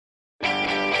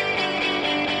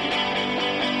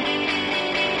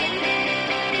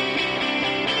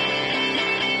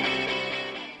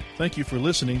Thank you for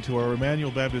listening to our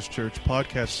Emmanuel Baptist Church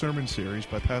podcast sermon series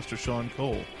by Pastor Sean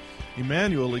Cole.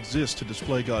 Emmanuel exists to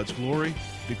display God's glory,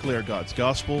 declare God's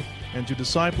gospel, and to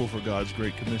disciple for God's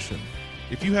Great Commission.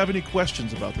 If you have any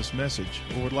questions about this message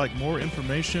or would like more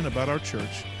information about our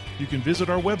church, you can visit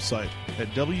our website at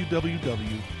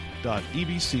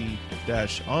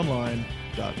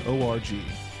www.ebc-online.org.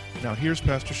 Now here's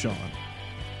Pastor Sean.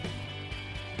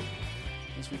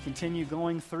 As we continue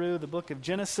going through the book of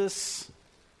Genesis,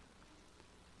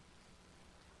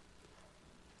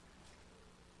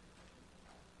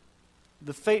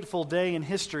 the fateful day in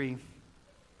history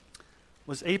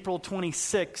was April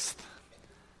 26th,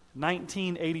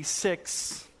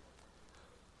 1986.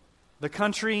 The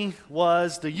country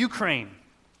was the Ukraine.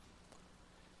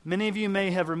 Many of you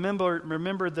may have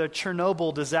remembered the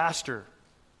Chernobyl disaster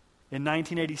in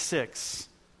 1986.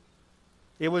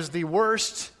 It was the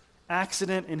worst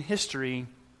accident in history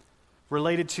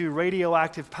related to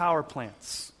radioactive power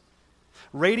plants.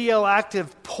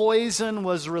 Radioactive poison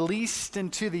was released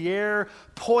into the air,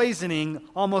 poisoning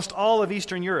almost all of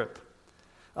Eastern Europe.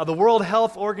 The World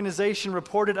Health Organization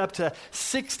reported up to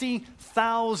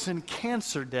 60,000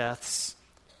 cancer deaths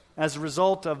as a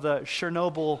result of the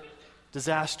Chernobyl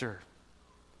disaster.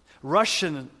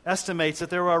 Russia estimates that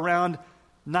there were around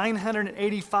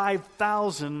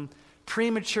 985,000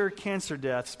 premature cancer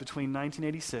deaths between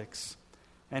 1986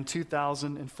 and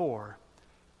 2004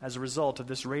 as a result of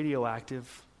this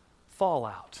radioactive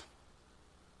fallout.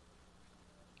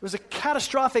 It was a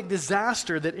catastrophic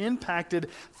disaster that impacted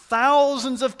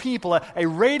thousands of people, a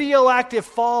radioactive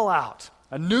fallout,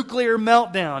 a nuclear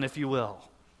meltdown, if you will.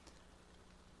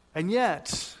 And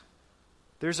yet,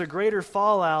 there's a greater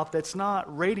fallout that's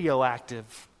not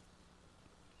radioactive,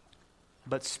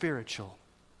 but spiritual.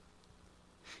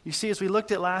 You see, as we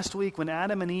looked at last week, when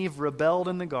Adam and Eve rebelled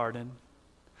in the garden,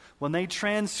 when they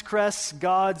transgressed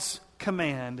God's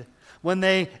command, when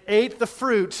they ate the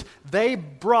fruit, they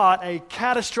brought a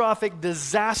catastrophic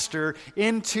disaster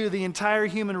into the entire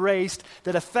human race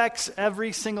that affects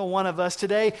every single one of us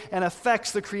today and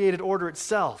affects the created order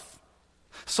itself.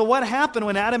 So what happened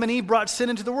when Adam and Eve brought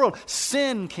sin into the world?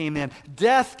 Sin came in,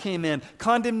 death came in,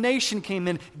 condemnation came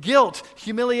in, guilt,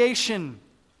 humiliation.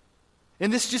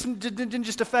 And this didn't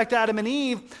just affect Adam and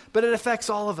Eve, but it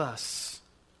affects all of us.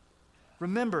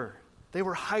 Remember, they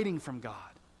were hiding from God.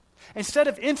 Instead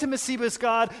of intimacy with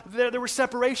God, there was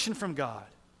separation from God.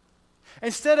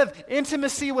 Instead of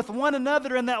intimacy with one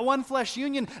another in that one flesh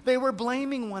union, they were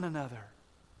blaming one another.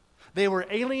 They were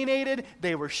alienated,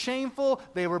 they were shameful,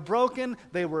 they were broken,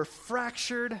 they were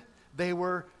fractured, they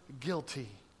were guilty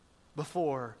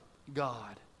before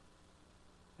God.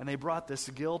 And they brought this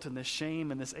guilt and this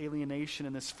shame and this alienation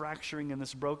and this fracturing and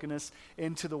this brokenness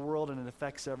into the world, and it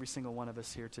affects every single one of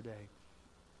us here today.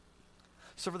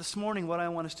 So for this morning, what I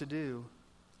want us to do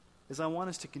is I want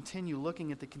us to continue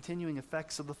looking at the continuing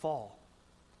effects of the fall.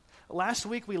 Last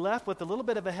week we left with a little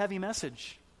bit of a heavy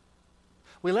message.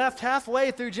 We left halfway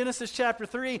through Genesis chapter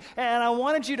 3, and I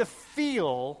wanted you to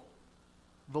feel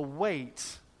the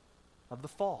weight of the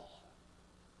fall.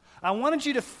 I wanted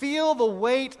you to feel the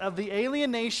weight of the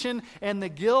alienation and the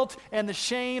guilt and the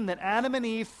shame that Adam and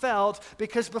Eve felt,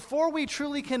 because before we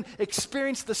truly can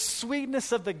experience the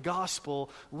sweetness of the gospel,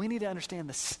 we need to understand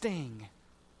the sting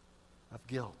of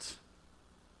guilt.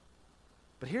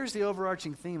 But here's the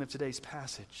overarching theme of today's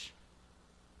passage.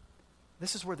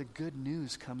 This is where the good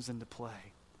news comes into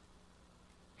play.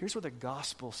 Here's where the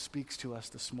gospel speaks to us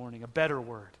this morning, a better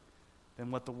word than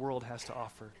what the world has to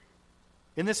offer.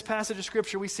 In this passage of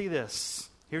Scripture, we see this.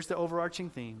 Here's the overarching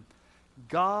theme.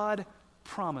 God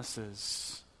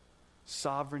promises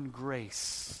sovereign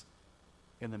grace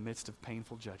in the midst of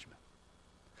painful judgment.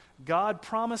 God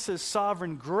promises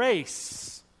sovereign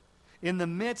grace in the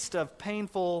midst of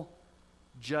painful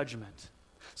judgment.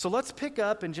 So let's pick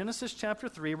up in Genesis chapter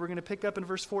 3. We're going to pick up in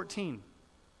verse 14.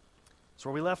 It's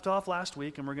where we left off last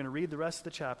week, and we're going to read the rest of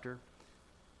the chapter.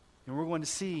 And we're going to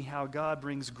see how God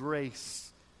brings grace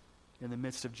in the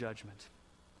midst of judgment.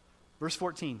 Verse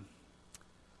 14.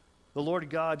 The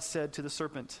Lord God said to the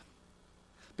serpent,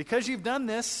 "Because you've done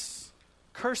this,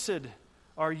 cursed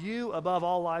are you above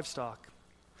all livestock.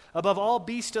 Above all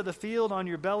beasts of the field, on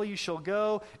your belly you shall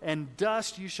go, and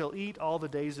dust you shall eat all the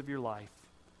days of your life.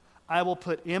 I will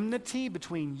put enmity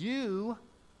between you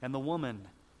and the woman,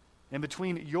 and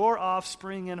between your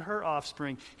offspring and her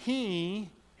offspring. He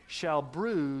shall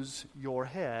bruise your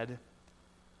head,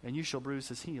 and you shall bruise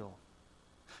his heel."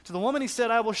 To the woman he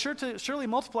said, "I will surely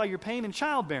multiply your pain in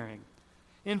childbearing.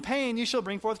 In pain you shall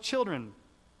bring forth children.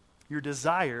 Your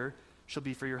desire shall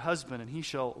be for your husband, and he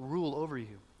shall rule over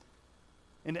you."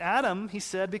 And Adam, he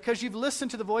said, "Because you've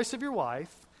listened to the voice of your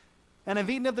wife, and have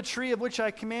eaten of the tree of which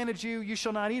I commanded you, you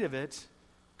shall not eat of it.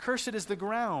 Cursed is the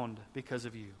ground because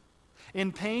of you.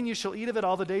 In pain you shall eat of it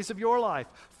all the days of your life.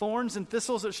 Thorns and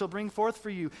thistles it shall bring forth for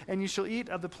you, and you shall eat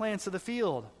of the plants of the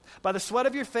field. By the sweat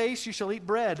of your face you shall eat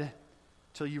bread,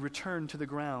 till you return to the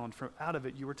ground. From out of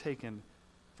it you were taken.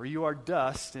 For you are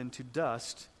dust, and to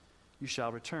dust you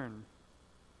shall return.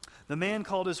 The man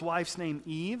called his wife's name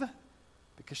Eve,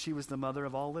 because she was the mother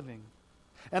of all living.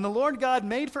 And the Lord God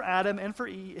made for Adam and for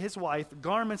his wife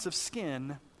garments of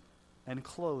skin, and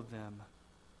clothed them.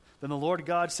 Then the Lord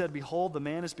God said, Behold, the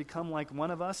man has become like one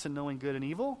of us in knowing good and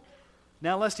evil.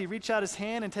 Now lest he reach out his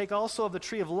hand and take also of the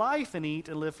tree of life and eat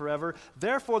and live forever.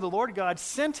 Therefore the Lord God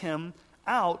sent him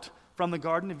out from the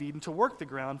Garden of Eden to work the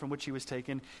ground from which he was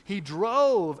taken. He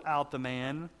drove out the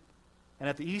man, and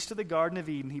at the east of the Garden of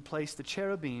Eden he placed the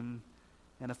cherubim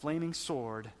and a flaming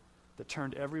sword that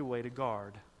turned every way to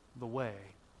guard the way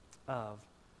of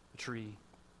the tree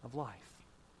of life.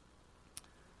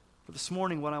 For this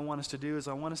morning, what I want us to do is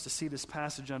I want us to see this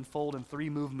passage unfold in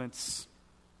three movements,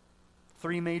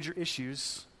 three major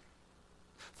issues,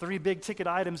 three big ticket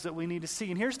items that we need to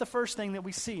see. And here's the first thing that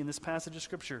we see in this passage of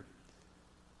Scripture: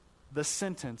 the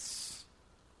sentence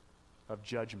of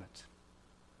judgment.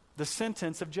 The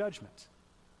sentence of judgment.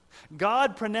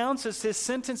 God pronounces his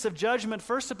sentence of judgment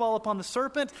first of all upon the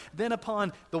serpent, then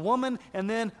upon the woman, and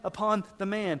then upon the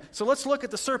man. So let's look at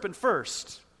the serpent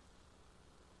first.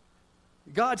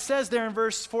 God says there in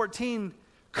verse 14,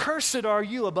 Cursed are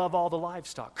you above all the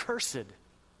livestock. Cursed.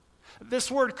 This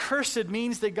word cursed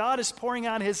means that God is pouring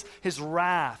out his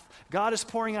wrath. God is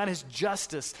pouring out his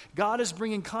justice. God is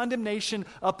bringing condemnation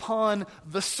upon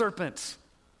the serpent.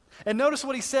 And notice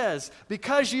what he says,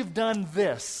 because you've done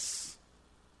this.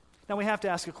 Now we have to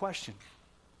ask a question.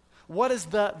 What is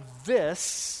the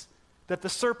this that the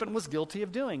serpent was guilty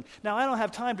of doing? Now I don't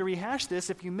have time to rehash this.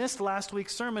 If you missed last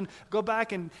week's sermon, go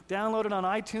back and download it on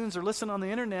iTunes or listen on the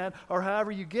internet or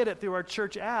however you get it through our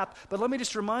church app. But let me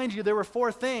just remind you, there were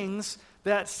 4 things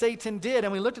that Satan did,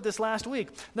 and we looked at this last week.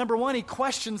 Number 1, he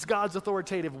questions God's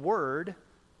authoritative word.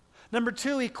 Number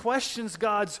 2, he questions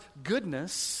God's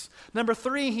goodness. Number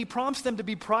 3, he prompts them to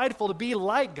be prideful, to be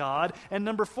like God. And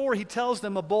number 4, he tells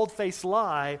them a bold-faced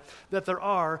lie that there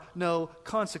are no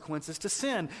consequences to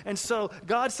sin. And so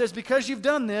God says, because you've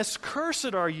done this,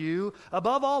 cursed are you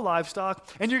above all livestock,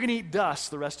 and you're going to eat dust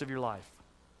the rest of your life.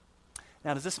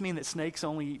 Now, does this mean that snakes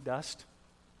only eat dust?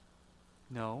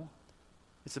 No.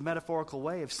 It's a metaphorical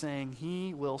way of saying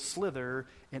he will slither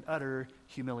in utter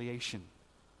humiliation.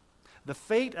 The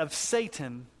fate of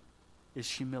Satan is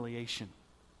humiliation,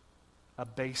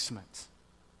 abasement,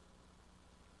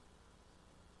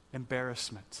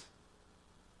 embarrassment.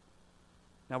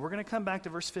 Now we're going to come back to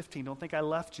verse 15. Don't think I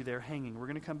left you there hanging. We're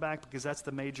going to come back because that's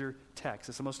the major text.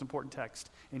 It's the most important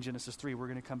text in Genesis 3. We're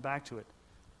going to come back to it.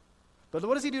 But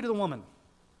what does he do to the woman?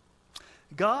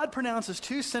 God pronounces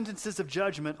 2 sentences of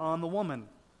judgment on the woman.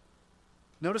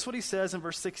 Notice what he says in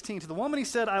verse 16. To the woman he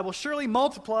said, I will surely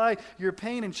multiply your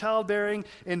pain in childbearing.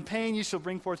 In pain you shall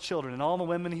bring forth children. And all the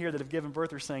women here that have given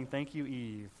birth are saying, thank you,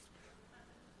 Eve.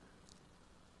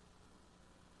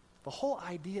 The whole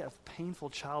idea of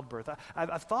painful childbirth.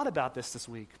 I've thought about this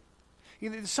week.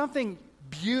 There's something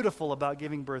beautiful about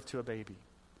giving birth to a baby.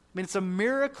 I mean, it's a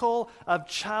miracle of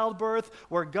childbirth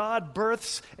where God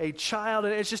births a child.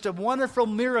 And it's just a wonderful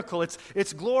miracle.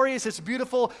 It's glorious, it's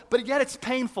beautiful, but yet it's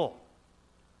painful.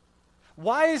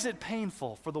 Why is it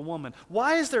painful for the woman?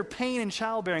 Why is there pain in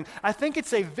childbearing? I think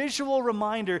it's a visual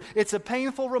reminder. It's a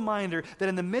painful reminder that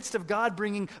in the midst of God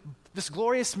bringing this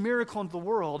glorious miracle into the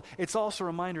world, it's also a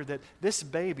reminder that this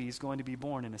baby is going to be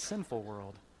born in a sinful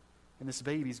world. And this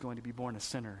baby is going to be born a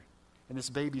sinner. And this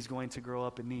baby is going to grow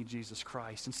up and need Jesus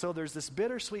Christ. And so there's this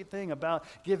bittersweet thing about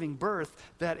giving birth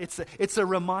that it's a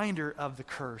reminder of the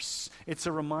curse. It's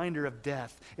a reminder of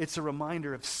death. It's a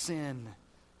reminder of sin.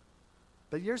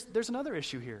 But there's another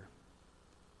issue here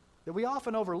that we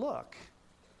often overlook.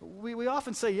 We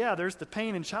often say, yeah, there's the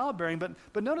pain in childbearing,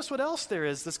 but notice what else there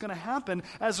is that's going to happen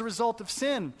as a result of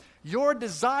sin. Your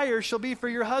desire shall be for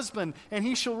your husband, and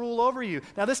he shall rule over you.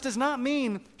 Now, this does not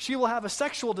mean she will have a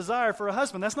sexual desire for a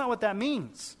husband. That's not what that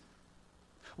means.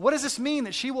 What does this mean,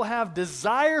 that she will have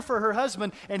desire for her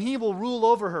husband, and he will rule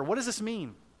over her? What does this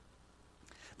mean?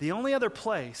 The only other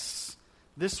place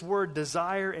this word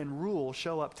desire and rule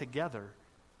show up together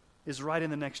is right in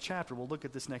the next chapter. We'll look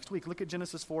at this next week. Look at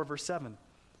Genesis 4, verse 7.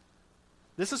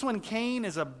 This is when Cain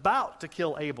is about to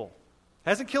kill Abel.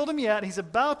 Hasn't killed him yet. He's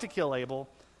about to kill Abel.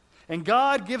 And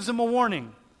God gives him a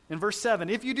warning in verse 7.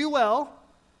 If you do well,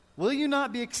 will you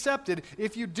not be accepted?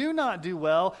 If you do not do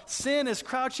well, sin is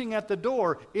crouching at the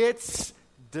door. Its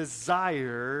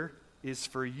desire is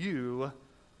for you,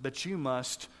 but you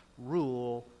must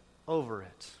rule over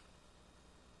it.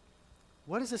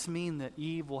 What does this mean that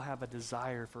Eve will have a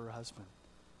desire for her husband?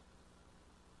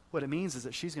 What it means is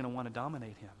that she's going to want to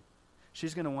dominate him.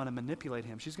 She's going to want to manipulate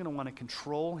him. She's going to want to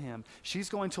control him. She's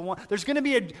going to want, there's going to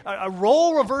be a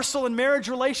role reversal in marriage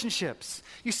relationships.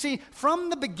 You see, from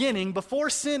the beginning, before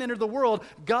sin entered the world,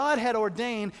 God had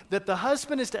ordained that the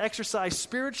husband is to exercise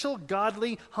spiritual,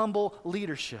 godly, humble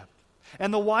leadership.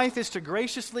 And the wife is to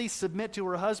graciously submit to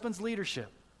her husband's leadership.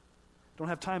 Don't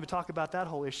have time to talk about that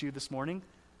whole issue this morning.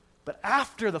 But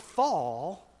after the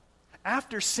fall,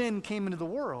 after sin came into the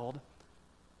world,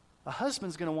 a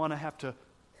husband's going to want to have to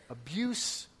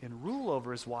abuse and rule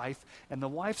over his wife, and the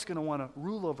wife's going to want to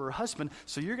rule over her husband.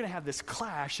 So you're going to have this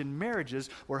clash in marriages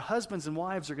where husbands and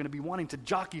wives are going to be wanting to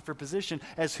jockey for position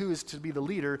as who is to be the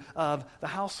leader of the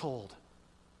household.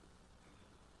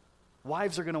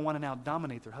 Wives are going to want to now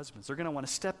dominate their husbands. They're going to want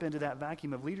to step into that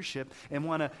vacuum of leadership and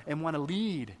want to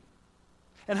lead.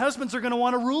 And husbands are going to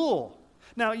want to rule.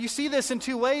 Now, you see this in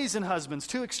two ways in husbands,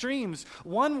 two extremes.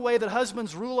 One way that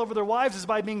husbands rule over their wives is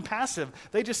by being passive.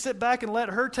 They just sit back and let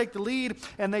her take the lead,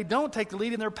 and they don't take the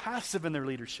lead, and they're passive in their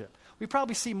leadership. We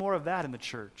probably see more of that in the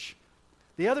church.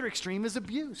 The other extreme is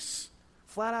abuse,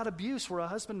 flat-out abuse, where a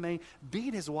husband may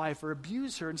beat his wife or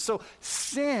abuse her. And so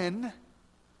sin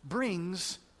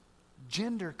brings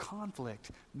gender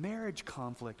conflict, marriage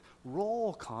conflict,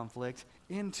 role conflict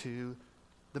into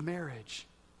the marriage.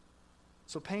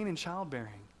 So pain in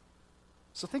childbearing.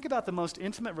 So think about the most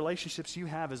intimate relationships you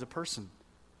have as a person.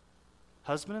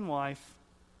 Husband and wife,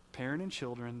 parent and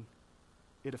children.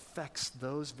 It affects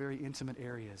those very intimate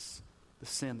areas, the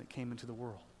sin that came into the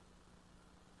world.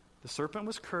 The serpent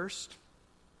was cursed.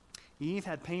 Eve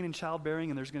had pain in childbearing,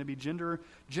 and there's going to be gender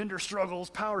struggles,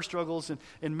 power struggles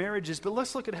in marriages. But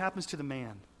let's look at what happens to the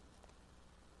man.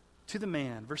 To the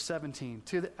man, verse 17.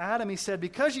 To Adam he said,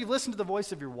 because you've listened to the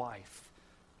voice of your wife.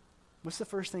 What's the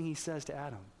first thing he says to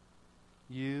Adam?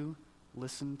 You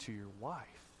listen to your wife.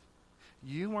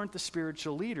 You weren't the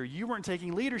spiritual leader. You weren't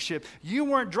taking leadership. You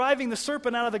weren't driving the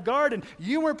serpent out of the garden.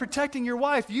 You weren't protecting your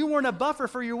wife. You weren't a buffer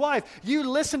for your wife. You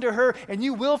listened to her and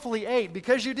you willfully ate.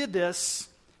 Because you did this,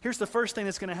 here's the first thing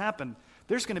that's going to happen.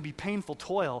 There's going to be painful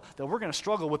toil that we're going to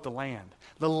struggle with the land.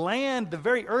 The land, the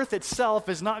very earth itself,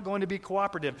 is not going to be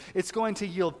cooperative. It's going to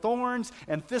yield thorns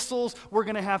and thistles. We're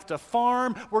going to have to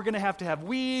farm. We're going to have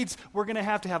weeds. We're going to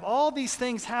have all these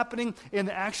things happening in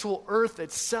the actual earth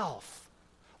itself.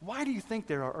 Why do you think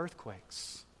there are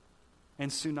earthquakes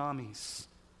and tsunamis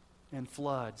and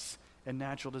floods and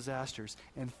natural disasters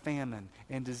and famine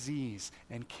and disease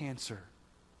and cancer?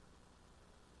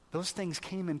 Those things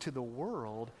came into the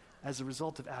world as a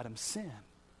result of Adam's sin.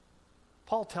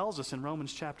 Paul tells us in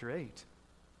Romans chapter 8,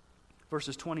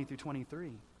 verses 20 through 23.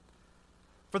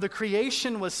 For the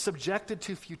creation was subjected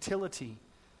to futility,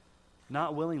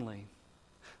 not willingly,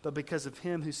 but because of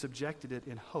him who subjected it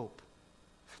in hope,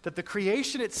 that the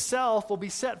creation itself will be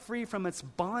set free from its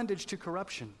bondage to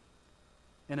corruption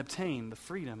and obtain the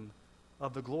freedom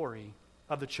of the glory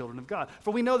of the children of God.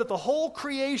 For we know that the whole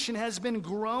creation has been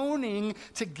groaning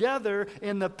together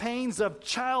in the pains of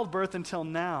childbirth until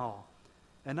now.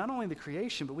 And not only the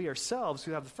creation, but we ourselves,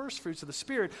 who have the first fruits of the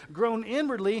Spirit, groan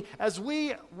inwardly as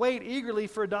we wait eagerly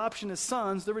for adoption as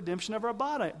sons, the redemption of our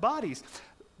bodies.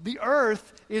 The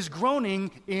earth is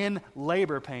groaning in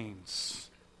labor pains.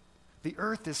 The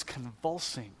earth is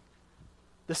convulsing.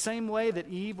 The same way that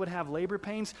Eve would have labor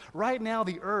pains, right now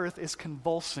the earth is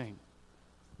convulsing.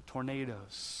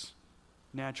 Tornadoes,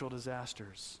 natural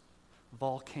disasters,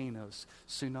 volcanoes,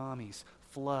 tsunamis,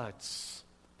 floods.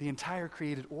 The entire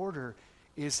created order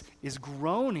is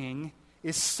groaning,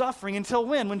 is suffering until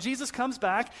when? When Jesus comes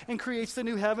back and creates the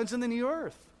new heavens and the new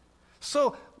earth.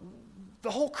 So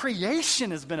the whole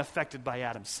creation has been affected by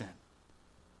Adam's sin.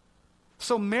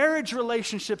 So marriage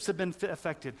relationships have been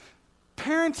affected.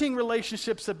 Parenting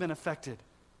relationships have been affected.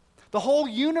 The whole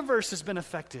universe has been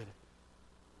affected.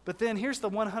 But then here's the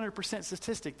 100%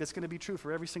 statistic that's going to be true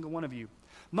for every single one of you.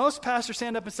 Most pastors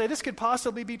stand up and say, this could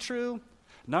possibly be true.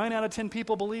 9 out of 10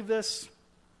 people believe this.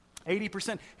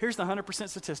 80%. Here's the 100%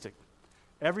 statistic.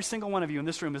 Every single one of you in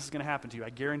this room, this is going to happen to you. I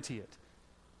guarantee it.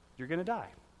 You're going to die.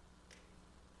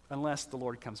 Unless the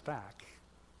Lord comes back.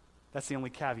 That's the only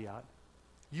caveat.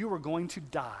 You are going to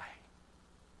die.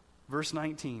 Verse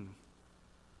 19.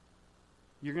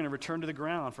 You're going to return to the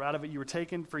ground, for out of it you were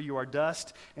taken, for you are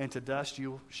dust, and to dust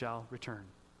you shall return.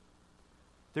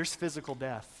 There's physical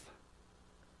death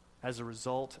as a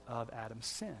result of Adam's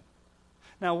sin.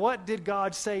 Now, what did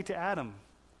God say to Adam?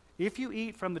 If you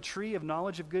eat from the tree of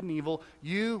knowledge of good and evil,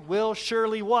 you will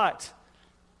surely what?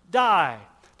 Die.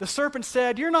 The serpent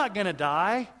said, "You're not going to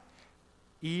die."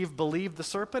 Eve believed the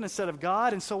serpent instead of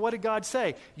God, and so what did God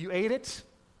say? You ate it,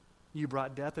 you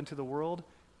brought death into the world,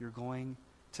 you're going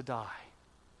to die.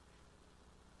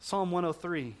 Psalm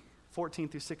 103, 14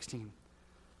 through 16.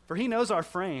 For he knows our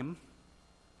frame.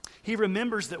 He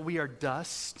remembers that we are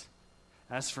dust.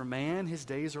 As for man, his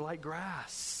days are like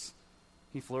grass.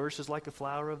 He flourishes like a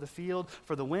flower of the field,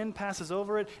 for the wind passes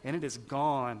over it, and it is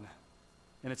gone,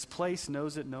 and its place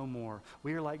knows it no more.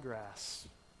 We are like grass.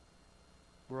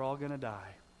 We're all going to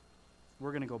die.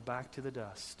 We're going to go back to the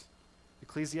dust.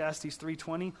 Ecclesiastes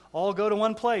 3:20, all go to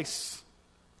one place.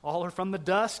 All are from the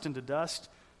dust, and to dust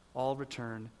all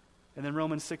return. And then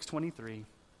Romans 6:23,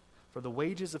 for the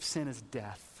wages of sin is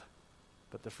death,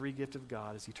 but the free gift of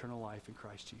God is eternal life in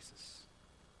Christ Jesus.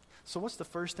 So what's the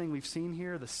first thing we've seen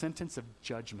here? The sentence of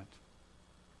judgment.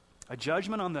 A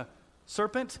judgment on the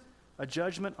serpent, a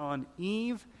judgment on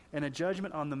Eve, and a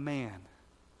judgment on the man.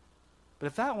 But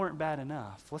if that weren't bad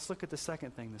enough, let's look at the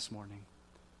second thing this morning.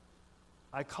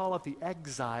 I call it the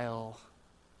exile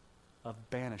of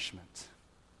banishment.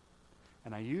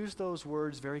 And I use those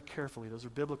words very carefully. Those are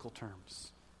biblical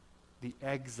terms. The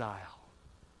exile.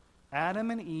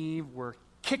 Adam and Eve were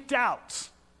kicked out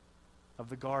of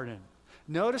the garden.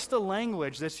 Notice the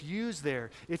language that's used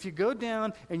there. If you go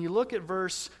down and you look at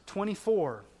verse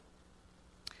 24,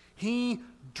 he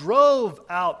drove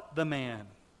out the man.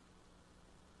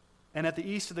 And at the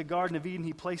east of the Garden of Eden,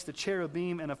 he placed a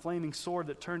cherubim and a flaming sword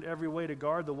that turned every way to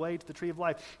guard the way to the tree of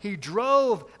life. He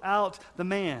drove out the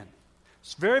man.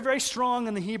 It's very, very strong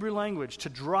in the Hebrew language, to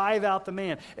drive out the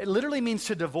man. It literally means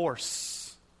to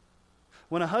divorce.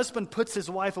 When a husband puts his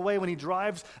wife away, when he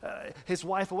drives his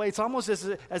wife away, it's almost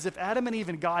as if Adam and Eve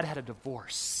and God had a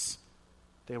divorce.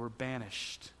 They were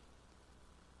banished.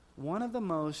 One of the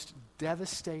most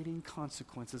devastating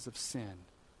consequences of sin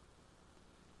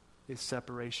is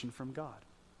separation from God.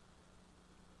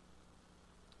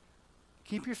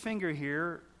 Keep your finger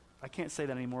here. I can't say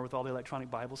that anymore with all the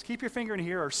electronic Bibles. Keep your finger in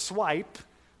here, or swipe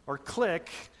or click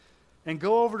and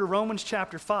go over to Romans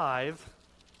chapter 5.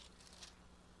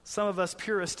 Some of us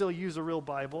purists still use a real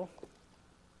Bible.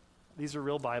 These are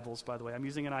real Bibles, by the way. I'm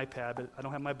using an iPad, but I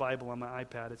don't have my Bible on my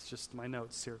iPad. It's just my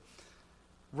notes here.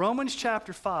 Romans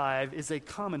chapter 5 is a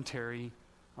commentary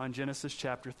on Genesis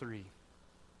chapter 3.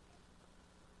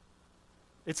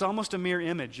 It's almost a mirror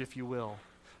image, if you will.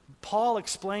 Paul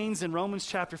explains in Romans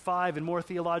chapter 5 in more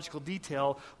theological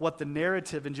detail what the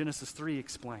narrative in Genesis 3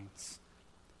 explains.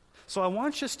 So I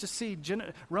want us to see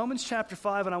Romans chapter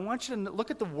 5, and I want you to look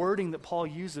at the wording that Paul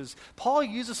uses. Paul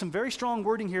uses some very strong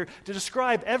wording here to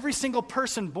describe every single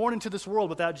person born into this world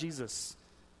without Jesus.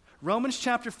 Romans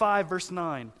chapter 5, verse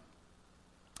 9.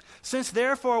 Since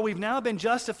therefore we've now been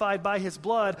justified by his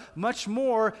blood, much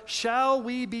more shall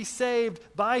we be saved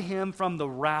by him from the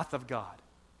wrath of God.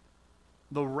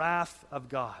 The wrath of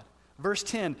God. Verse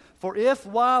 10, for if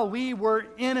while we were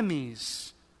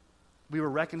enemies, we were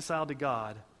reconciled to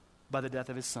God by the death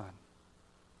of his Son.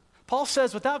 Paul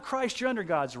says, without Christ, you're under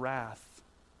God's wrath.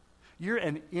 You're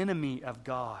an enemy of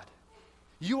God.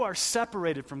 You are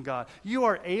separated from God. You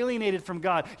are alienated from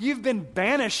God. You've been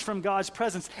banished from God's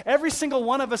presence. Every single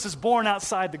one of us is born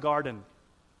outside the garden.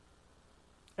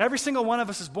 Every single one of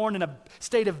us is born in a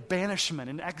state of banishment,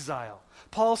 in exile.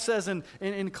 Paul says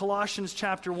in Colossians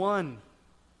chapter 1,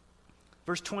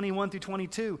 verse 21 through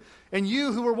 22, and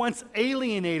you who were once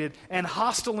alienated and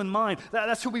hostile in mind,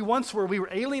 that's who we once were. We were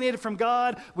alienated from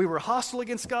God. We were hostile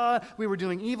against God. We were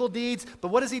doing evil deeds. But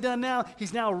what has he done now?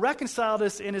 He's now reconciled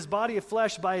us in his body of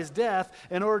flesh by his death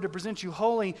in order to present you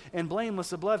holy and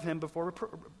blameless above him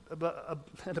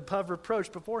above reproach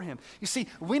before him. You see,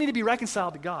 we need to be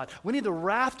reconciled to God. We need the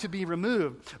wrath to be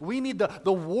removed. We need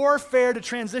the warfare to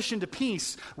transition to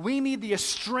peace. We need the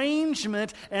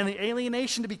estrangement and the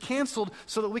alienation to be canceled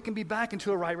so that we can be back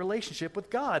into a right relationship with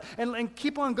God. And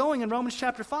keep on going in Romans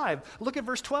chapter 5. Look at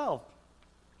verse 12.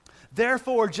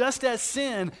 Therefore, just as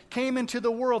sin came into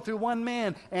the world through one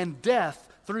man, and death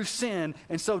through sin,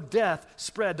 and so death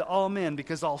spread to all men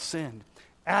because all sinned.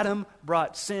 Adam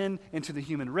brought sin into the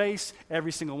human race.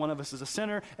 Every single one of us is a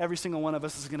sinner. Every single one of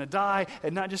us is going to die.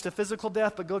 And not just a physical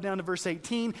death, but go down to verse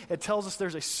 18. It tells us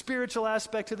there's a spiritual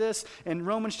aspect to this. In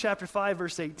Romans chapter 5,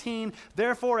 verse 18,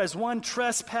 therefore, as one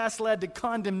trespass led to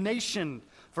condemnation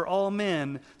for all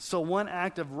men, so one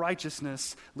act of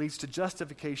righteousness leads to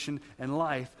justification and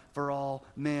life for all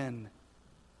men.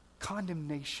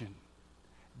 Condemnation,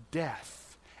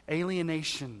 death,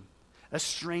 alienation,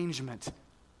 estrangement.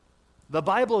 The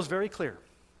Bible is very clear.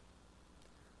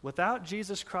 Without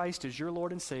Jesus Christ as your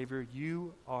Lord and Savior,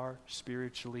 you are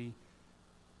spiritually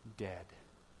dead.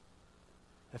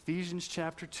 Ephesians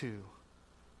chapter 2,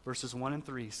 verses 1 and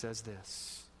 3 says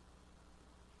this.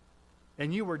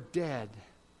 And you were dead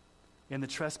in the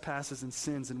trespasses and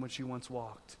sins in which you once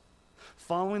walked,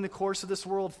 following the course of this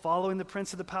world, following the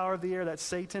prince of the power of the air, that's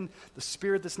Satan, the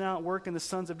spirit that's now at work in the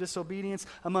sons of disobedience,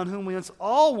 among whom we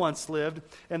all once lived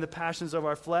in the passions of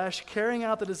our flesh, carrying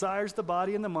out the desires of the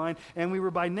body and the mind, and we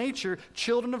were by nature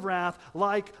children of wrath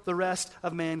like the rest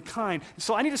of mankind.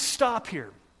 So I need to stop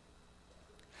here.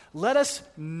 Let us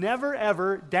never,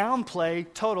 ever downplay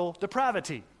total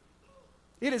depravity.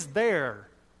 It is there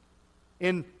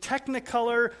in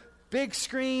Technicolor, big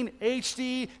screen,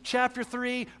 HD, chapter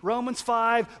 3, Romans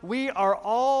 5. We are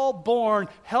all born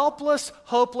helpless,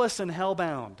 hopeless, and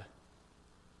hellbound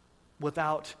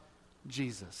without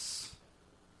Jesus.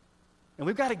 And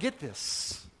we've got to get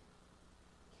this.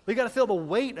 We've got to feel the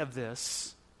weight of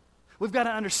this. We've got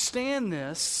to understand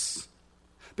this.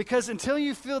 Because until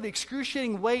you feel the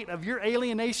excruciating weight of your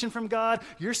alienation from God,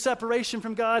 your separation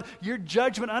from God, your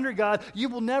judgment under God, you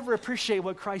will never appreciate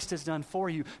what Christ has done for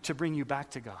you to bring you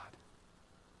back to God.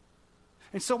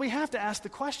 And so we have to ask the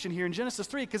question here in Genesis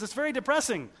 3, because it's very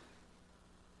depressing.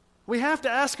 We have to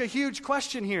ask a huge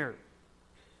question here.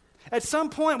 At some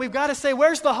point, we've got to say,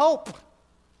 where's the hope?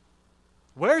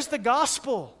 Where's the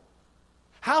gospel?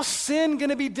 How's sin going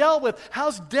to be dealt with?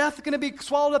 How's death going to be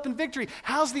swallowed up in victory?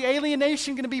 How's the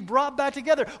alienation going to be brought back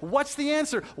together? What's the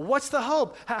answer? What's the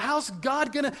hope? How's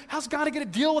God going to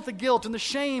deal with the guilt and the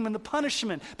shame and the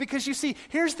punishment? Because you see,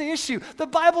 here's the issue. The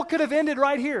Bible could have ended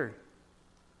right here.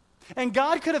 And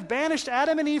God could have banished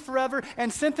Adam and Eve forever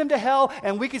and sent them to hell,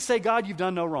 and we could say, God, you've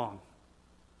done no wrong.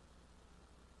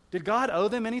 Did God owe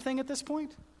them anything at this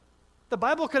point? The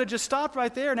Bible could have just stopped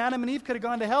right there, and Adam and Eve could have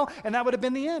gone to hell, and that would have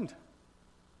been the end.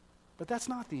 But that's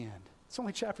not the end. It's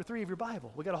only chapter 3 of your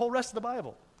Bible. We got a whole rest of the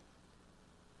Bible.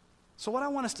 So what I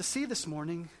want us to see this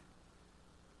morning,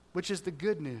 which is the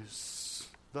good news,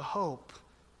 the hope.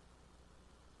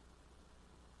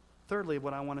 Thirdly,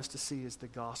 what I want us to see is the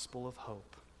gospel of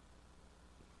hope.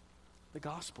 The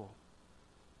gospel.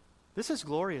 This is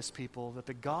glorious, people, that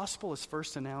the gospel is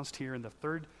first announced here in the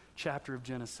 3rd chapter of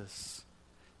Genesis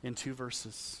in 2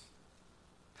 verses.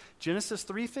 Genesis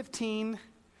 3:15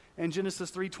 and Genesis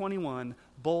 3:21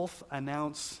 both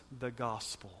announce the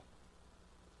gospel.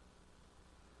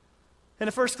 And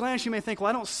at first glance, you may think, well,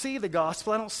 I don't see the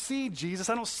gospel. I don't see Jesus.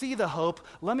 I don't see the hope.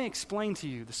 Let me explain to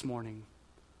you this morning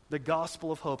the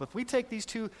gospel of hope. If we take these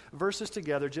 2 verses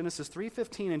together, Genesis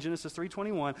 3:15 and Genesis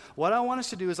 3:21, what I want us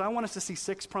to do is I want us to see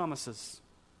 6 promises.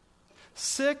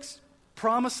 6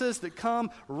 promises that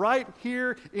come right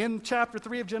here in chapter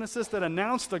 3 of Genesis that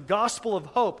announce the gospel of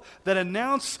hope, that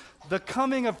announce the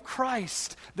coming of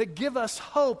Christ, that give us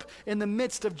hope in the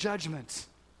midst of judgment.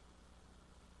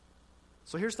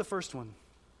 So here's the first one.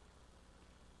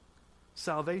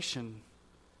 Salvation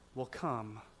will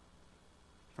come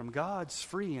from God's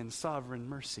free and sovereign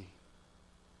mercy.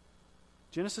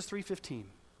 Genesis 3:15.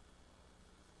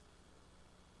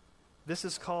 This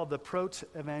is called the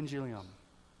proto-evangelium.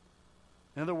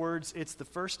 In other words, it's the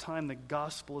first time the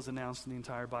gospel is announced in the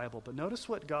entire Bible. But notice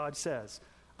what God says.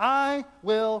 I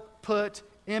will put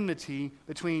enmity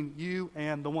between you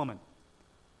and the woman.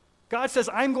 God says,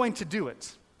 I'm going to do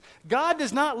it. God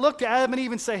does not look to Adam and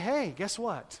Eve and say, hey, guess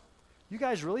what? You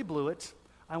guys really blew it.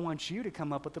 I want you to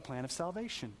come up with the plan of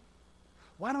salvation.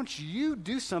 Why don't you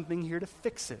do something here to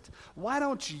fix it? Why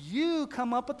don't you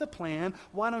come up with the plan?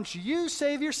 Why don't you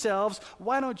save yourselves?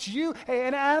 Why don't you, hey,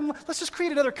 and Adam, let's just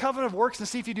create another covenant of works and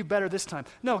see if you do better this time.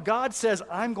 No, God says,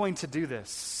 I'm going to do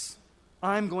this.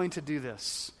 I'm going to do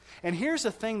this. And here's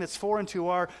the thing that's foreign to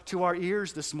our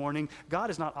ears this morning. God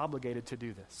is not obligated to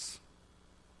do this.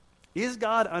 Is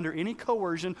God under any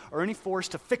coercion or any force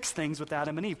to fix things with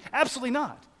Adam and Eve? Absolutely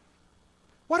not.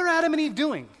 What are Adam and Eve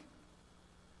doing?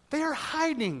 They are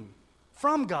hiding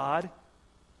from God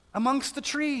amongst the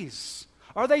trees.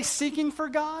 Are they seeking for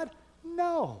God?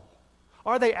 No.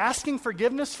 Are they asking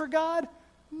forgiveness for God?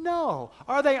 No.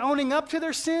 Are they owning up to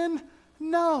their sin?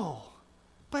 No.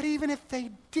 But even if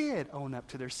they did own up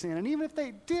to their sin, and even if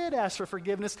they did ask for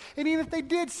forgiveness, and even if they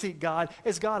did seek God,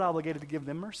 is God obligated to give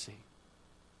them mercy?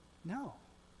 No.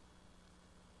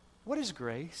 What is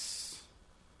grace?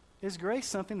 Is grace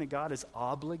something that God is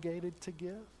obligated to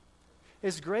give?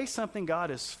 Is grace something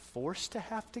God is forced to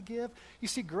have to give? You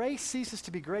see, grace ceases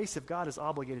to be grace if God is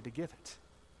obligated to give it.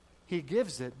 He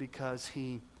gives it because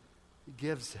he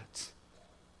gives it.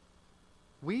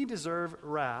 We deserve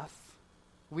wrath.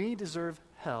 We deserve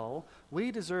hell.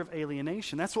 We deserve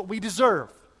alienation. That's what we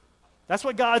deserve. That's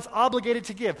what God's obligated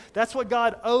to give. That's what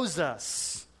God owes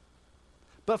us.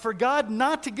 But for God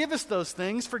not to give us those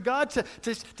things, for God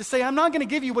to say, I'm not going to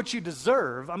give you what you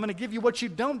deserve, I'm going to give you what you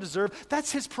don't deserve,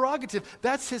 that's his prerogative.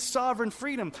 That's his sovereign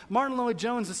freedom. Martin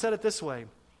Lloyd-Jones has said it this way: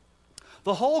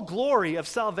 the whole glory of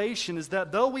salvation is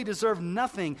that though we deserve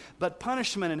nothing but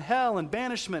punishment and hell and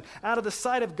banishment out of the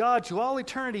sight of God to all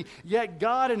eternity, yet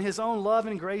God in his own love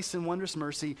and grace and wondrous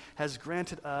mercy has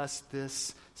granted us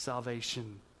this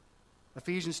salvation.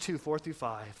 Ephesians 2,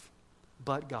 4-5.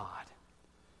 But God,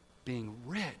 being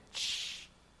rich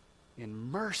in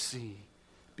mercy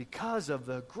because of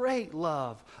the great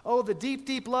love, oh, the deep,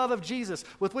 deep love of Jesus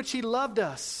with which he loved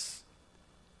us,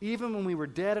 even when we were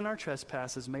dead in our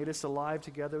trespasses, made us alive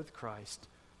together with Christ.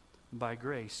 By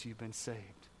grace you've been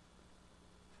saved.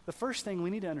 The first thing we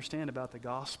need to understand about the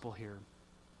gospel here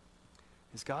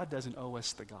is God doesn't owe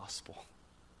us the gospel.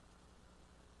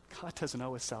 God doesn't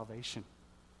owe us salvation.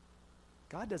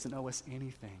 God doesn't owe us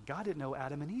anything. God didn't owe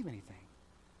Adam and Eve anything.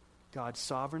 God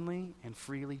sovereignly and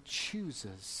freely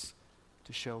chooses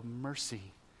to show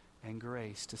mercy and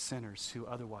grace to sinners who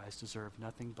otherwise deserve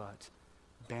nothing but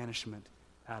banishment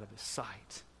out of his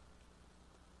sight.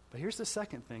 But here's the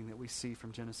second thing that we see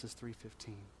from Genesis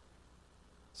 3:15.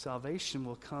 Salvation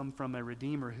will come from a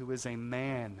Redeemer who is a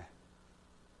man.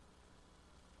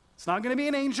 It's not going to be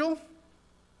an angel.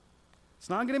 It's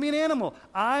not going to be an animal.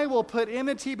 I will put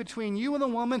enmity between you and the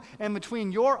woman and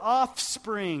between your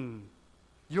offspring,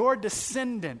 your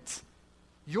descendant,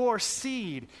 your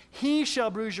seed. He shall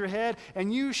bruise your head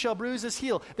and you shall bruise his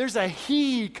heel. There's a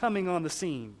he coming on the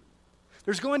scene.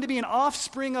 There's going to be an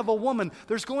offspring of a woman.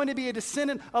 There's going to be a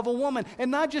descendant of a woman.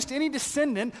 And not just any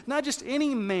descendant, not just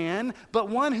any man, but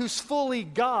one who's fully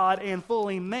God and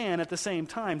fully man at the same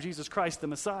time, Jesus Christ the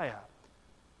Messiah.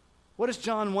 What does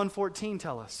John 1:14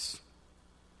 tell us?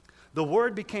 The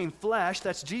Word became flesh,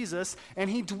 that's Jesus, and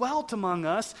he dwelt among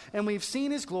us, and we've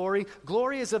seen his glory.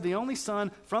 Glory is of the only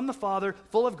Son from the Father,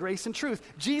 full of grace and truth.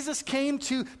 Jesus came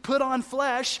to put on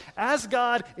flesh as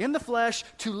God in the flesh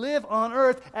to live on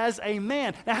earth as a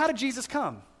man. Now, how did Jesus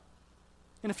come?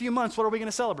 In a few months, what are we going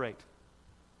to celebrate?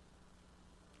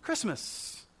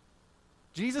 Christmas.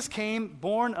 Jesus came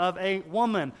born of a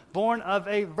woman, born of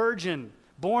a virgin,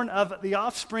 born of the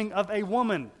offspring of a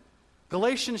woman.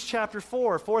 Galatians chapter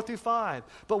 4, 4-5.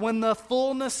 But when the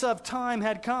fullness of time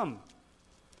had come,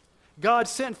 God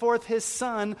sent forth his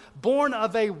Son, born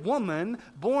of a woman,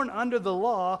 born under the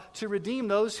law, to redeem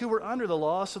those who were under the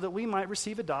law so that we might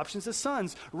receive adoptions as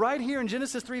sons. Right here in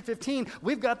Genesis 3:15,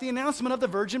 we've got the announcement of the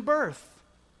virgin birth.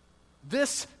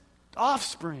 This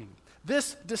offspring,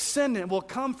 this descendant will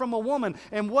come from a woman.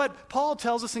 And what Paul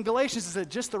tells us in Galatians is at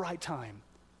just the right time,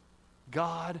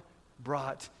 God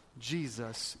brought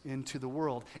Jesus into the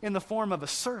world in the form of a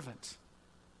servant.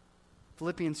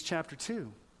 Philippians chapter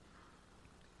 2.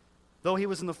 Though he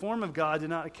was in the form of God, did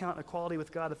not account equality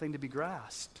with God a thing to be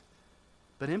grasped,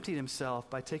 but emptied himself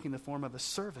by taking the form of a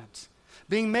servant.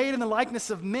 Being made in the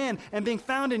likeness of men and being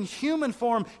found in human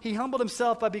form, he humbled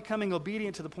himself by becoming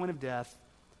obedient to the point of death,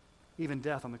 even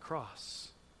death on the cross.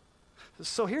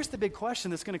 So here's the big question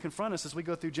that's going to confront us as we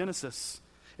go through Genesis,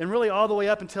 and really all the way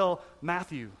up until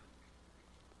Matthew.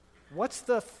 What's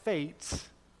the fate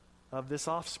of this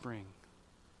offspring?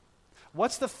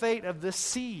 What's the fate of this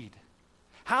seed?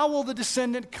 How will the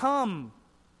descendant come?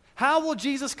 How will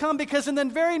Jesus come? Because in the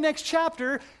very next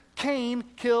chapter, Cain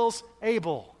kills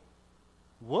Abel.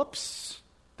 Whoops.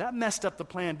 That messed up the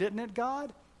plan, didn't it,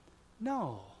 God?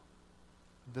 No.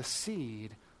 The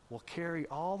seed will carry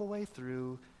all the way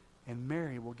through, and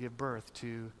Mary will give birth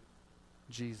to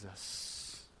Jesus.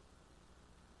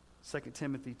 2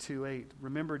 Timothy 2:8,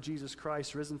 remember Jesus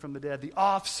Christ risen from the dead, the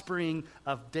offspring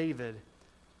of David,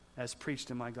 as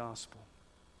preached in my gospel.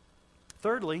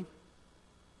 Thirdly,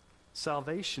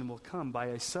 salvation will come by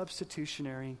a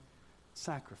substitutionary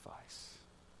sacrifice.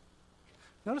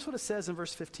 Notice what it says in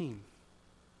verse 15,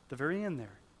 the very end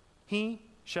there. He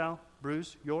shall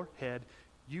bruise your head,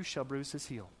 you shall bruise his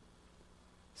heel.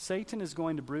 Satan is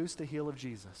going to bruise the heel of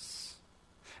Jesus.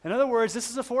 In other words,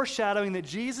 this is a foreshadowing that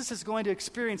Jesus is going to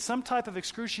experience some type of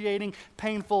excruciating,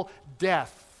 painful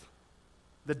death.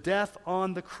 The death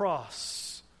on the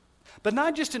cross. But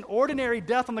not just an ordinary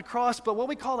death on the cross, but what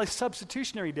we call a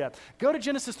substitutionary death. Go to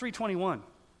Genesis 3:21.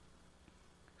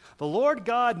 The Lord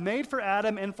God made for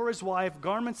Adam and for his wife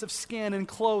garments of skin and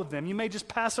clothed them. You may just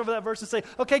pass over that verse and say,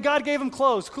 okay, God gave them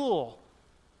clothes, cool.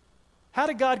 How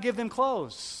did God give them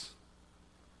clothes?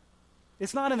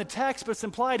 It's not in the text, but it's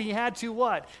implied he had to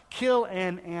what? Kill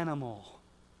an animal.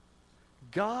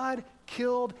 God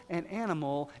killed an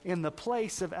animal in the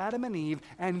place of Adam and Eve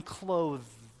and clothed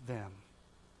them.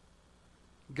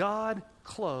 God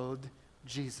clothed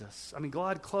Jesus.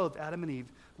 God clothed Adam and Eve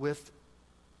with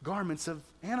garments of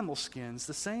animal skins,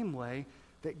 the same way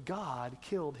that God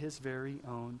killed his very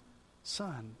own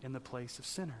Son in the place of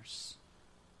sinners.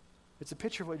 It's a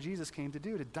picture of what Jesus came to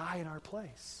do, to die in our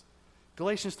place.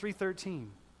 Galatians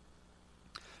 3:13.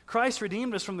 Christ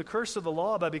redeemed us from the curse of the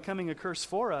law by becoming a curse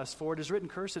for us, for it is written,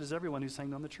 cursed is everyone who's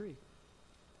hanged on the tree.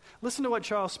 Listen to what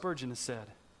Charles Spurgeon has said.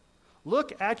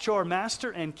 Look at your master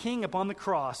and king upon the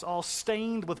cross, all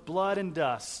stained with blood and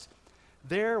dust.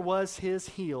 There was his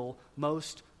heel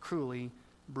most cruelly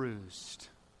bruised.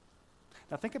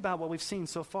 Now think about what we've seen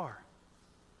so far.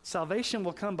 Salvation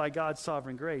will come by God's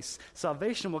sovereign grace.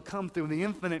 Salvation will come through the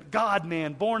infinite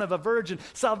God-man born of a virgin.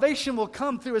 Salvation will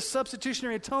come through a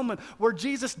substitutionary atonement where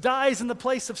Jesus dies in the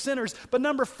place of sinners. But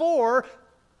number 4,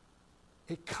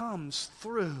 it comes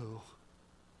through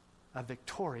a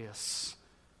victorious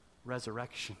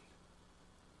resurrection.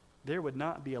 There would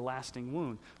not be a lasting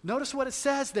wound. Notice what it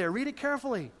says there. Read it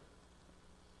carefully.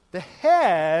 The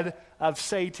head of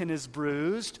Satan is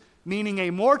bruised, meaning a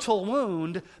mortal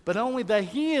wound, but only the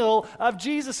heel of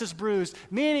Jesus is bruised,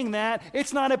 meaning that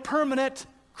it's not a permanent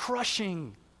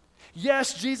crushing.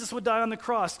 Yes, Jesus would die on the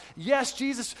cross. Yes,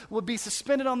 Jesus would be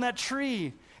suspended on that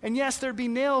tree. And yes, there'd be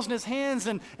nails in his hands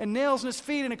and nails in his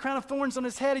feet and a crown of thorns on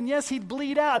his head. And yes, he'd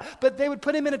bleed out. But they would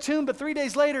put him in a tomb. But 3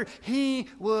 days later, he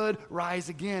would rise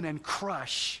again and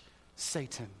crush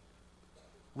Satan.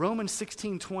 Romans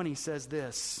 16:20 says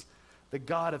this, the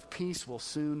God of peace will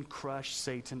soon crush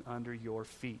Satan under your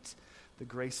feet. The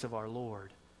grace of our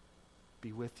Lord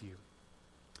be with you.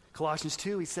 Colossians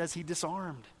 2, he says he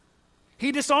disarmed.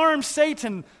 He disarmed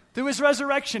Satan through his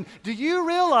resurrection. Do you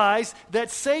realize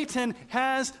that Satan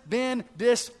has been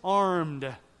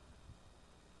disarmed?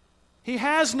 He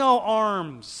has no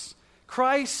arms.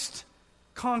 Christ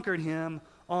conquered him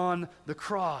on the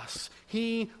cross.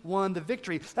 He won the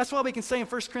victory. That's why we can say in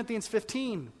 1 Corinthians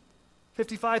 15,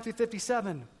 55 through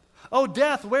 57, "O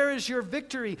death, where is your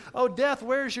victory? O death,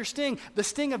 where is your sting? The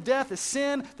sting of death is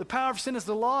sin. The power of sin is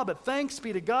the law. But thanks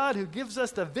be to God who gives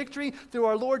us the victory through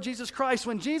our Lord Jesus Christ."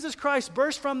 When Jesus Christ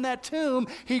burst from that tomb,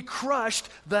 he crushed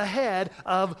the head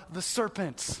of the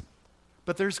serpent.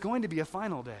 But there's going to be a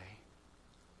final day.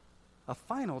 A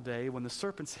final day when the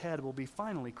serpent's head will be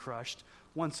finally crushed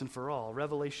once and for all.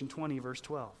 Revelation 20, verse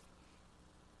 12.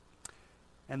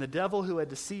 "And the devil who had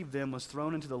deceived them was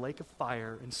thrown into the lake of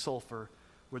fire and sulfur,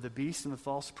 where the beast and the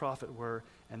false prophet were,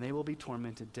 and they will be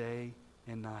tormented day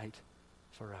and night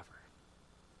forever."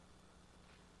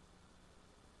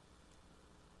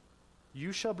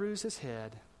 You shall bruise his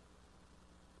head,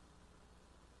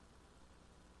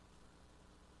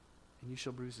 and you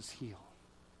shall bruise his heel.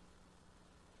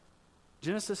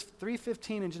 Genesis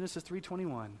 3:15 and Genesis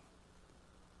 3:21,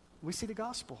 we see the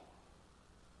gospel.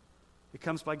 It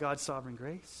comes by God's sovereign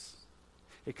grace.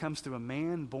 It comes through a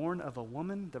man born of a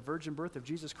woman, the virgin birth of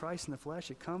Jesus Christ in the flesh.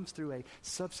 It comes through a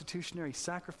substitutionary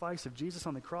sacrifice of Jesus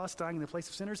on the cross, dying in the place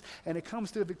of sinners. And it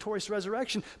comes through a victorious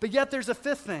resurrection. But yet there's a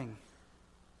fifth thing.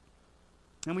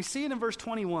 And we see it in verse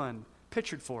 21,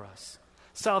 pictured for us.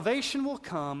 Salvation will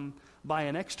come by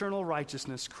an external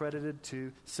righteousness credited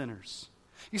to sinners.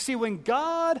 You see, when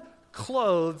God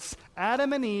clothes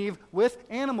Adam and Eve with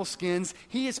animal skins,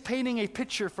 he is painting a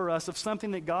picture for us of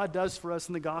something that God does for us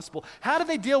in the gospel. How did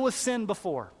they deal with sin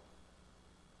before?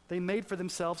 They made for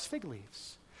themselves fig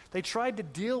leaves. They tried to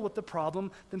deal with the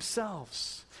problem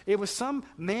themselves. It was some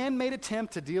man-made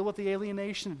attempt to deal with the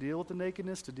alienation, to deal with the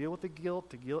nakedness, to deal with the guilt,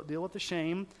 to deal with the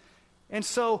shame. And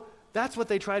so that's what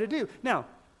they try to do. Now,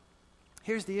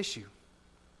 here's the issue.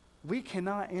 We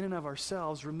cannot in and of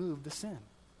ourselves remove the sin.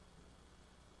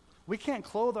 We can't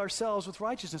clothe ourselves with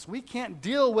righteousness. We can't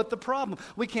deal with the problem.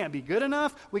 We can't be good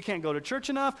enough. We can't go to church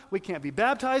enough. We can't be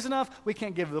baptized enough. We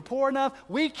can't give to the poor enough.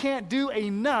 We can't do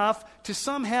enough to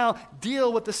somehow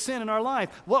deal with the sin in our life.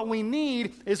 What we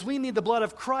need is we need the blood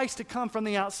of Christ to come from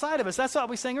the outside of us. That's what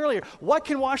we sang earlier. What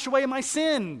can wash away my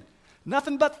sin?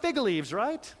 Nothing but fig leaves,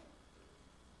 right?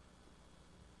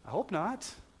 I hope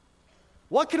not.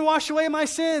 What can wash away my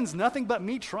sins? Nothing but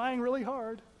me trying really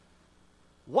hard.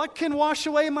 What can wash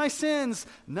away my sins?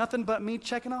 Nothing but me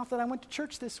checking off that I went to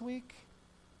church this week.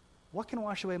 What can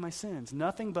wash away my sins?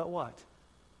 Nothing but what?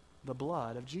 The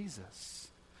blood of Jesus.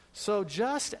 So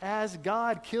just as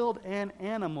God killed an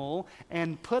animal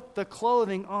and put the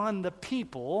clothing on the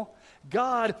people,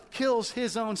 God kills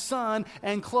his own son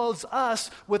and clothes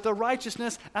us with the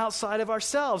righteousness outside of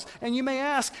ourselves. And you may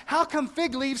ask, how come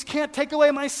fig leaves can't take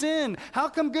away my sin? How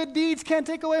come good deeds can't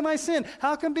take away my sin?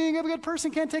 How come being a good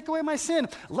person can't take away my sin?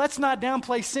 Let's not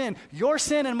downplay sin. Your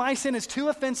sin and my sin is too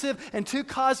offensive and too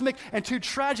cosmic and too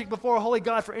tragic before a holy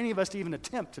God for any of us to even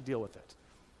attempt to deal with it.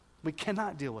 We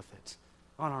cannot deal with it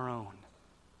on our own.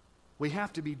 We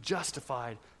have to be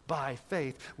justified by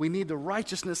faith. We need the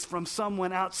righteousness from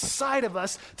someone outside of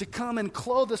us to come and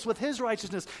clothe us with his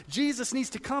righteousness. Jesus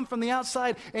needs to come from the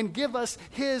outside and give us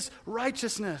his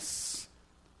righteousness.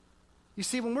 You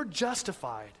see, when we're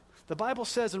justified, the Bible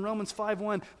says in Romans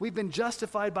 5:1, we've been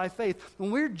justified by faith.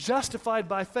 When we're justified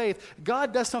by faith,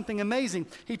 God does something amazing.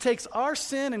 He takes our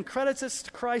sin and credits it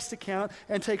to Christ's account,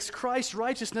 and takes Christ's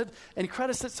righteousness and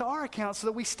credits it to our account so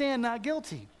that we stand not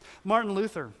guilty. Martin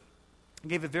Luther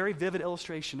gave a very vivid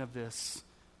illustration of this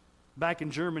back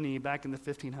in Germany, back in the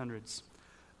 1500s.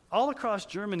 All across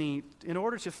Germany, in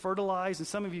order to fertilize, and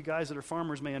some of you guys that are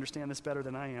farmers may understand this better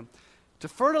than I am, to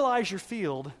fertilize your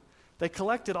field, they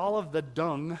collected all of the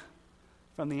dung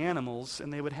from the animals,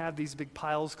 and they would have these big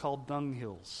piles called dung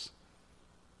hills.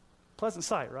 Pleasant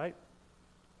sight, right?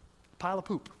 Pile of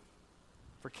poop,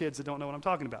 for kids that don't know what I'm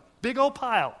talking about. Big old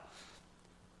pile.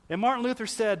 And Martin Luther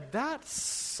said,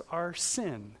 that's our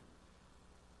sin.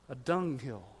 A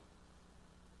dunghill.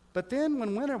 But then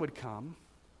when winter would come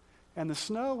and the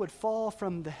snow would fall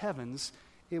from the heavens,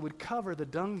 it would cover the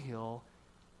dunghill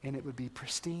and it would be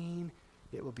pristine,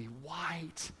 it would be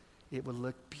white, it would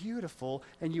look beautiful,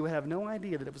 and you would have no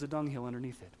idea that it was a dunghill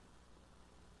underneath it.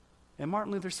 And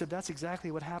Martin Luther said that's exactly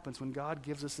what happens when God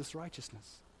gives us this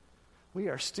righteousness. We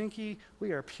are stinky,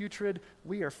 we are putrid,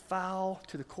 we are foul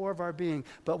to the core of our being.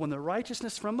 But when the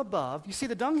righteousness from above, you see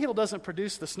the dunghill doesn't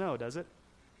produce the snow, does it?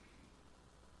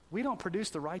 We don't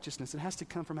produce the righteousness. It has to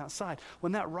come from outside.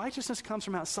 When that righteousness comes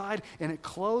from outside and it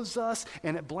clothes us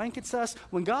and it blankets us,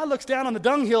 when God looks down on the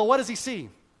dunghill, what does he see?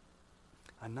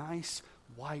 A nice,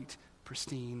 white,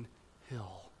 pristine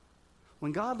hill.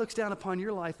 When God looks down upon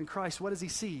your life in Christ, what does he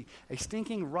see? A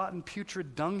stinking, rotten,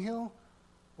 putrid dunghill?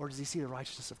 Or does he see the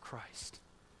righteousness of Christ?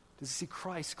 Does he see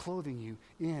Christ clothing you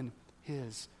in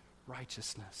his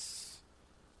righteousness?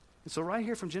 And so right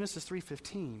here from Genesis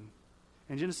 3:15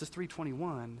 and Genesis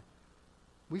 3:21,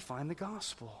 we find the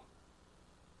gospel.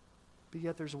 But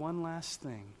yet there's one last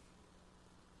thing.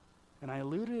 And I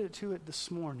alluded to it this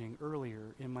morning earlier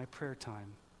in my prayer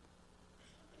time.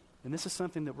 And this is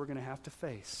something that we're going to have to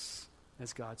face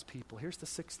as God's people. Here's the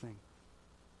sixth thing.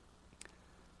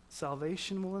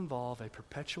 Salvation will involve a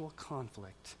perpetual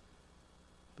conflict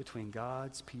between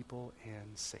God's people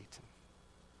and Satan.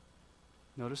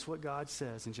 Notice what God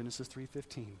says in Genesis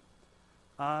 3:15.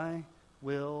 I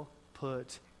will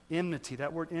put enmity.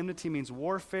 That word enmity means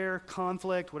warfare,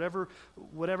 conflict, whatever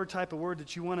type of word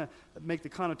that you want to make the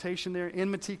connotation there.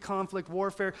 Enmity, conflict,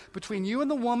 warfare between you and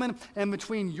the woman, and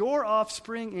between your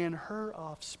offspring and her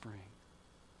offspring.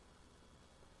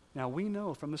 Now we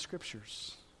know from the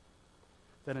scriptures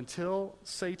that until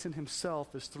Satan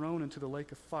himself is thrown into the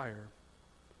lake of fire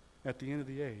at the end of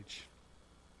the age,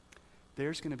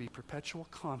 there's going to be perpetual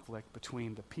conflict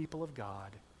between the people of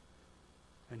God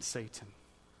and Satan.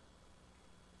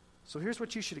 So here's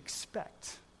what you should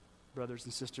expect, brothers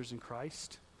and sisters in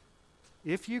Christ.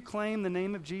 If you claim the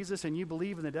name of Jesus and you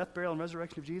believe in the death, burial, and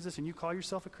resurrection of Jesus, and you call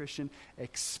yourself a Christian,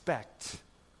 expect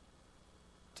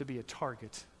to be a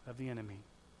target of the enemy.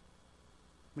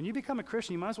 When you become a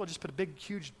Christian, you might as well just put a big,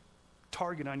 huge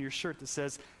target on your shirt that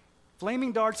says,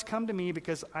 "Flaming darts come to me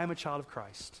because I'm a child of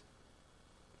Christ."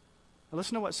 Now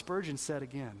listen to what Spurgeon said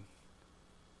again.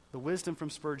 The wisdom from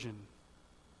Spurgeon.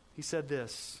 He said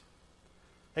this: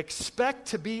 expect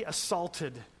to be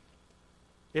assaulted.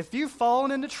 If you've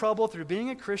fallen into trouble through being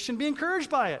a Christian, be encouraged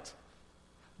by it.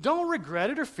 Don't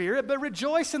regret it or fear it, but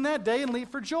rejoice in that day and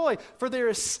leap for joy. For there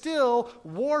is still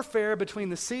warfare between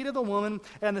the seed of the woman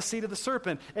and the seed of the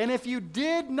serpent. And if you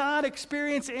did not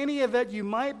experience any of it, you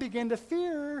might begin to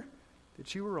fear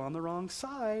that you were on the wrong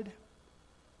side.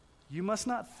 You must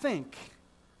not think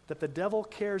that the devil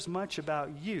cares much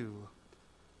about you.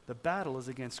 The battle is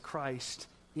against Christ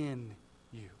in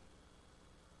you.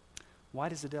 Why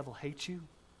does the devil hate you?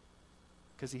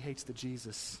 Because he hates the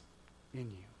Jesus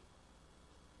in you.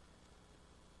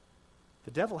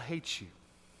 The devil hates you.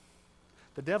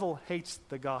 The devil hates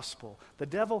the gospel. The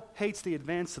devil hates the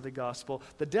advance of the gospel.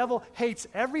 The devil hates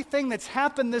everything that's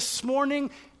happened this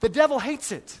morning. The devil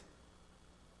hates it.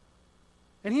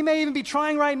 And he may even be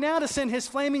trying right now to send his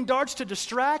flaming darts to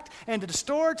distract and to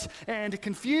distort and to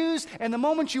confuse. And the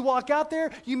moment you walk out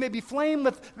there, you may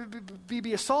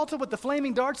be assaulted with the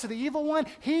flaming darts of the evil one.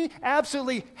 He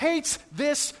absolutely hates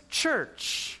this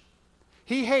church.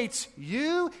 He hates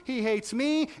you, he hates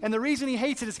me, and the reason he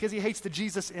hates it is because he hates the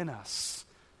Jesus in us.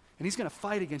 And he's going to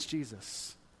fight against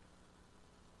Jesus.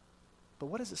 But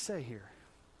what does it say here?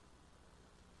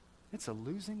 It's a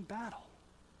losing battle.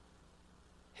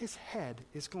 His head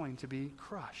is going to be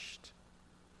crushed.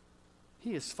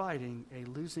 He is fighting a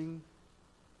losing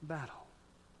battle.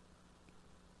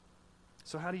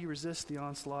 So how do you resist the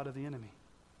onslaught of the enemy?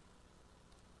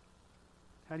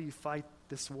 How do you fight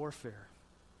this warfare?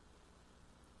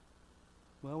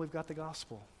 Well, we've got the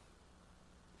gospel.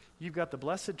 You've got the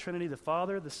blessed Trinity, the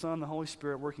Father, the Son, the Holy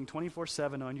Spirit working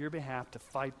 24/7 on your behalf to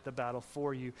fight the battle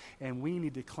for you. And we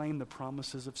need to claim the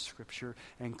promises of Scripture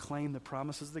and claim the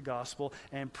promises of the gospel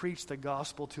and preach the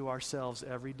gospel to ourselves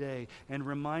every day and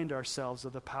remind ourselves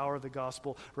of the power of the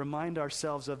gospel, remind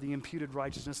ourselves of the imputed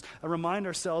righteousness, remind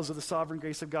ourselves of the sovereign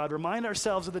grace of God, remind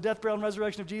ourselves of the death, burial, and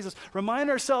resurrection of Jesus, remind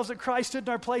ourselves that Christ stood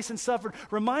in our place and suffered,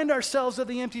 remind ourselves of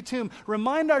the empty tomb,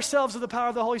 remind ourselves of the power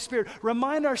of the Holy Spirit,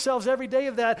 remind ourselves every day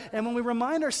of that. And when we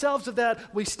remind ourselves of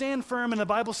that, we stand firm, and the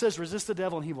Bible says, resist the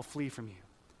devil and he will flee from you.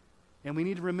 And we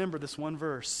need to remember this one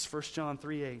verse, 1 John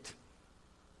 3:8.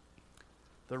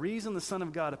 The reason the Son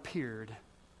of God appeared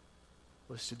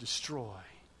was to destroy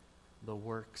the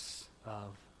works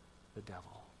of the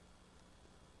devil.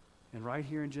 And right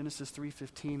here in Genesis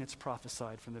 3:15, it's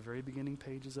prophesied from the very beginning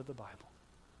pages of the Bible.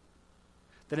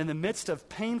 That in the midst of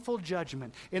painful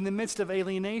judgment, in the midst of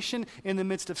alienation, in the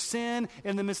midst of sin,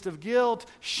 in the midst of guilt,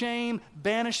 shame,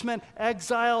 banishment,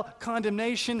 exile,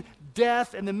 condemnation,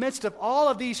 death, in the midst of all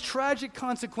of these tragic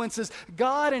consequences,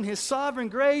 God in His sovereign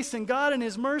grace and God in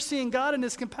His mercy and God in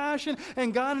His compassion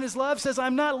and God in His love says,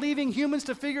 I'm not leaving humans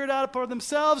to figure it out for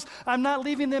themselves. I'm not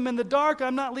leaving them in the dark.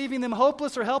 I'm not leaving them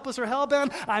hopeless or helpless or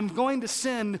hellbound. I'm going to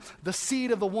send the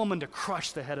seed of the woman to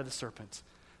crush the head of the serpent.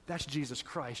 That's Jesus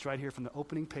Christ right here from the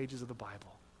opening pages of the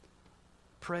Bible.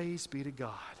 Praise be to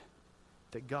God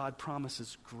that God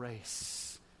promises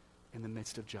grace in the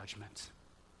midst of judgment.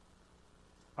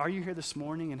 Are you here this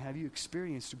morning and have you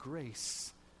experienced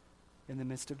grace in the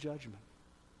midst of judgment?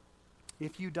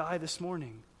 If you die this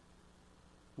morning,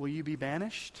 will you be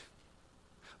banished?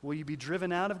 Will you be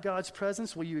driven out of God's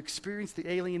presence? Will you experience the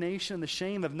alienation and the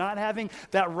shame of not having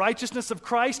that righteousness of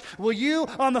Christ? Will you,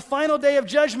 on the final day of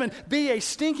judgment, be a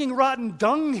stinking, rotten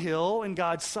dunghill in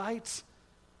God's sight?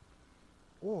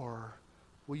 Or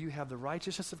will you have the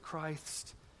righteousness of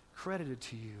Christ credited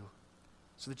to you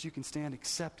so that you can stand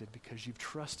accepted because you've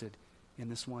trusted in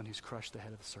this one who's crushed the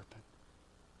head of the serpent?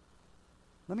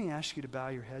 Let me ask you to bow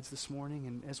your heads this morning,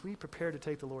 and as we prepare to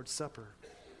take the Lord's Supper,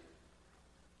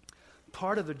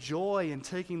 part of the joy in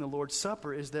taking the Lord's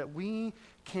Supper is that we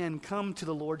can come to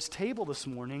the Lord's table this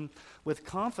morning with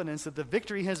confidence that the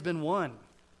victory has been won.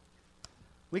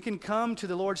 We can come to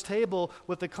the Lord's table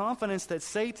with the confidence that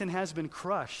Satan has been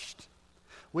crushed.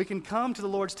 We can come to the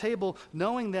Lord's table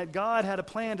knowing that God had a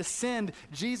plan to send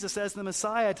Jesus as the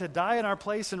Messiah to die in our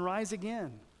place and rise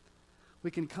again.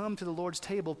 We can come to the Lord's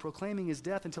table proclaiming His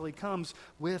death until He comes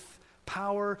with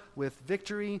power, with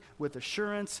victory, with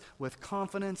assurance, with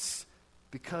confidence,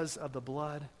 because of the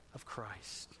blood of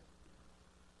Christ.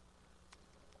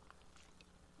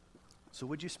 So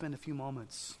would you spend a few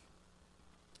moments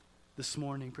this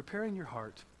morning preparing your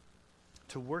heart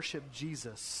to worship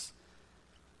Jesus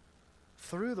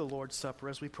through the Lord's Supper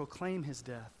as we proclaim His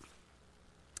death,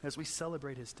 as we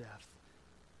celebrate His death.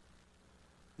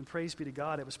 And praise be to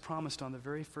God, it was promised on the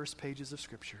very first pages of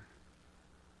Scripture.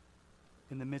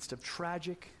 In the midst of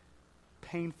tragic,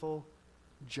 painful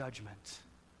judgment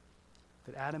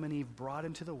that Adam and Eve brought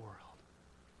into the world,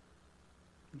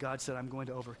 God said, I'm going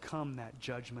to overcome that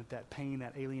judgment, that pain,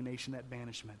 that alienation, that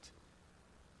banishment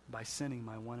by sending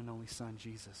my one and only Son,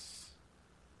 Jesus.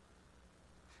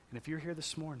 And if you're here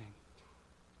this morning,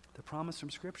 the promise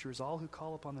from Scripture is all who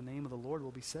call upon the name of the Lord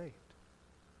will be saved.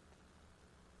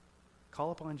 Call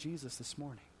upon Jesus this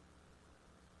morning.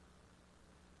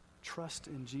 Trust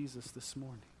in Jesus this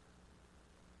morning.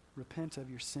 Repent of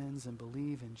your sins and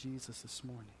believe in Jesus this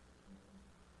morning.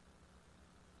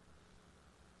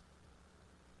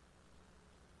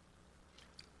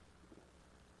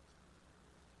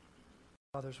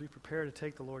 Father, as we prepare to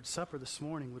take the Lord's Supper this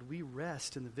morning, would we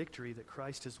rest in the victory that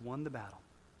Christ has won the battle?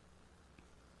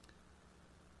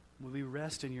 Would we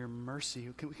rest in your mercy?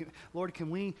 Lord, can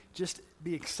we just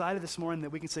be excited this morning that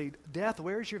we can say, death,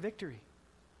 where's your victory?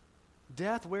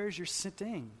 Death, where's your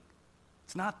sting?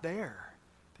 It's not there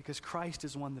because Christ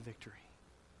has won the victory.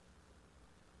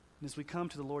 And as we come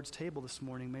to the Lord's table this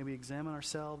morning, may we examine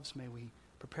ourselves, may we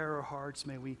prepare our hearts,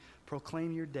 may we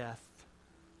proclaim your death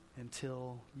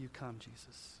until you come,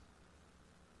 Jesus.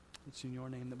 It's in your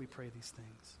name that we pray these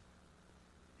things.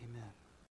 Amen.